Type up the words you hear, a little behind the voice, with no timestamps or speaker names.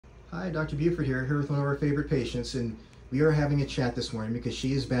Hi, Dr. Buford here with one of our favorite patients, and we are having a chat this morning because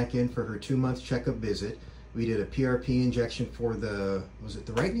she is back in for her 2-month checkup visit. We did a PRP injection for the, was it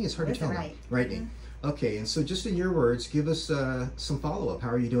the right knee? It's hard to tell now. Right knee. Okay, and so just in your words, give us some follow-up. How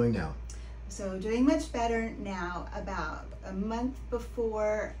are you doing now? So doing much better now. About a month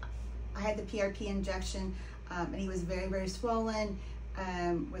before I had the PRP injection, and he was very, very swollen,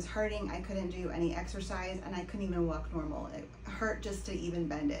 was hurting. I couldn't do any exercise, and I couldn't even walk normal. It hurt just to even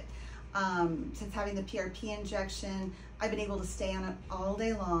bend it. Since having the PRP injection, I've been able to stay on it all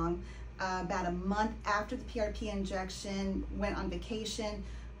day long. About a month after the PRP injection, went on vacation,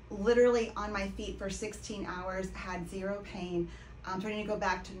 literally on my feet for 16 hours, had zero pain. I'm starting to go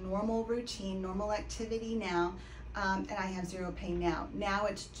back to normal routine, normal activity now, and I have zero pain now. Now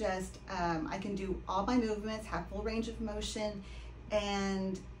it's just, I can do all my movements, have full range of motion,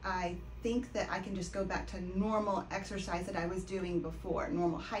 and I think that I can just go back to normal exercise that I was doing before,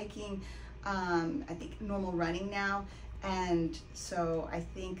 normal hiking, I think normal running now. And so I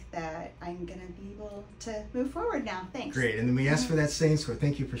think that I'm gonna be able to move forward now. Thanks. Great, and then we asked for that SANE score.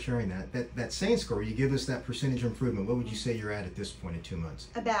 Thank you for sharing that. That SANE score, you give us that percentage improvement. What would you say you're at this point in 2 months?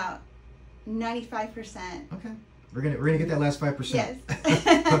 About 95%. Okay, we're gonna get that last 5%.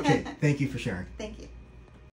 Yes. Okay, thank you for sharing. Thank you.